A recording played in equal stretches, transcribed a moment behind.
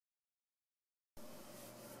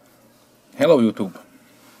Hello YouTube.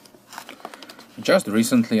 Just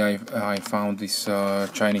recently I found this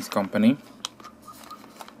Chinese company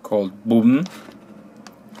called BUBM,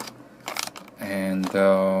 and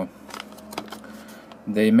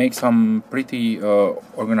they make some pretty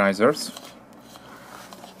organizers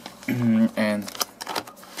and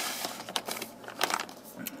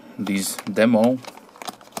this demo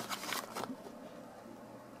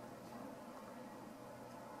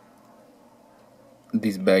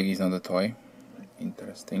this bag is not a toy.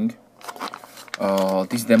 Interesting.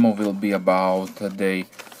 This demo will be about the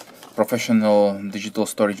professional digital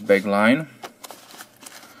storage bag line.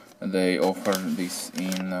 They offer this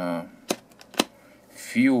in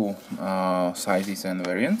few sizes and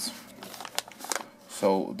variants.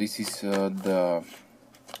 So this is the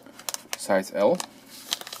size L.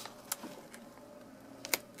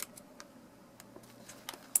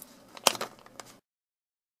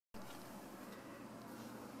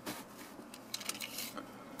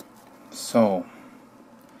 So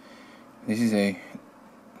this is a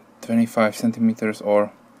 25 centimeters or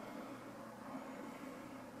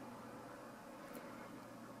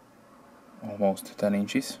almost 10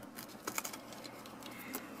 inches,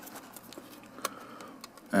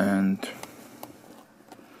 and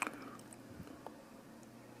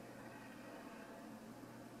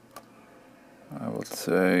I would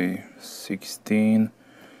say 16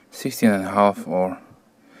 and a half or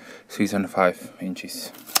 6.5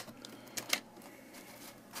 inches.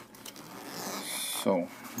 So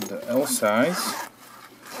the L size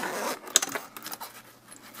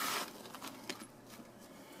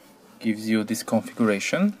gives you this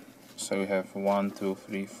configuration. So you have 1, 2,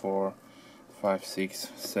 3, 4, 5, 6,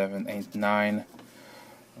 7, 8, 9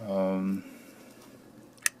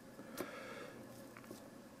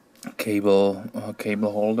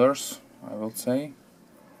 cable holders, I will say.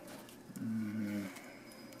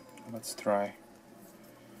 Let's try.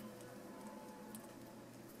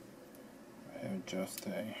 I have just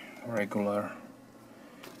a regular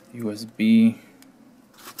USB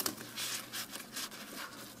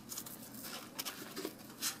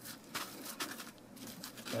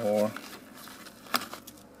or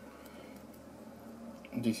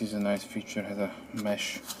this is a nice feature, has a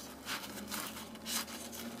mesh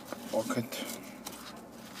pocket.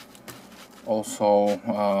 Also,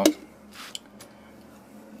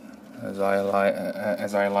 as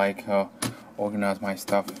I like organize my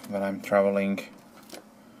stuff when I'm traveling,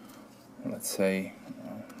 let's say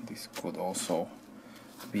this could also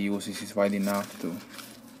be used. This is wide enough to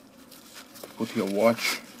put your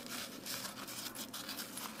watch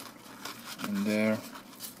in there.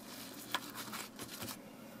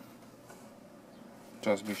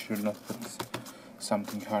 Just be sure not put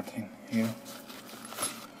something hard in here.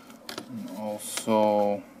 And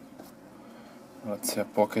also, let's say a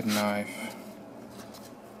pocket knife.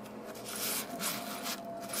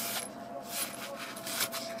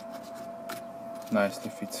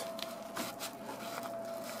 Nicely fits.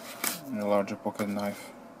 And a larger pocket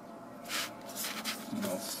knife. And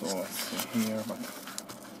also, let's see here, but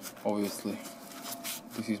obviously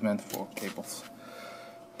this is meant for cables.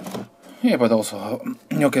 Yeah, but also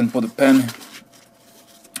you can put a pen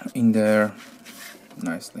in there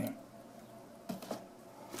nicely.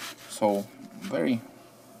 So very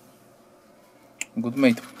good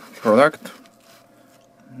made product,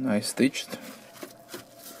 nice stitched.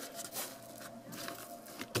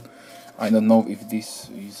 I don't know if this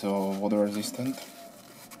is water resistant,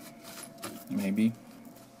 maybe,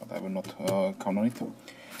 but I will not count on it.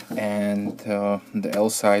 And the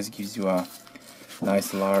L size gives you a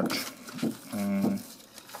nice large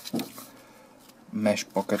mesh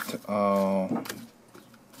pocket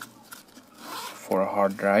for a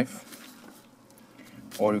hard drive,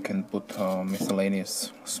 or you can put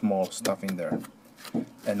miscellaneous small stuff in there,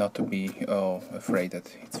 and not to be afraid that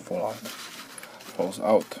it falls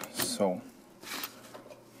out. So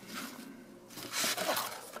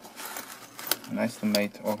nicely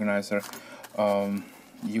made organizer.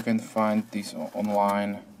 You can find this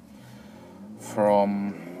online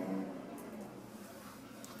from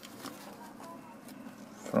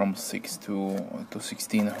 $6 to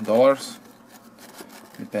 $16,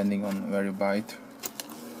 depending on where you buy it.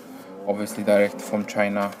 Obviously, direct from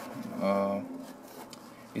China,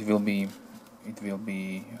 it will be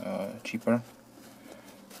cheaper.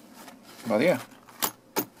 But yeah,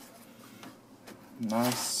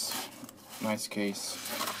 nice case.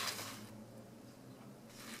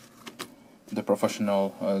 The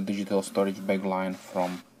professional digital storage bag line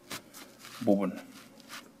from BUBM.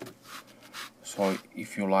 So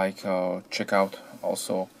if you like, check out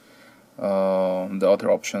also the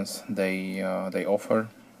other options they offer.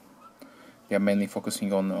 yeah, mainly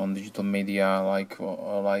focusing on digital media, like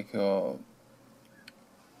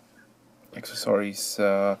accessories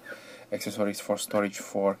for storage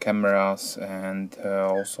for cameras, and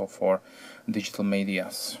also for digital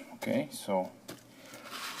medias. Okay, so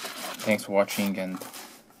thanks for watching and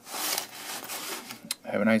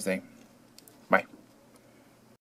have a nice day.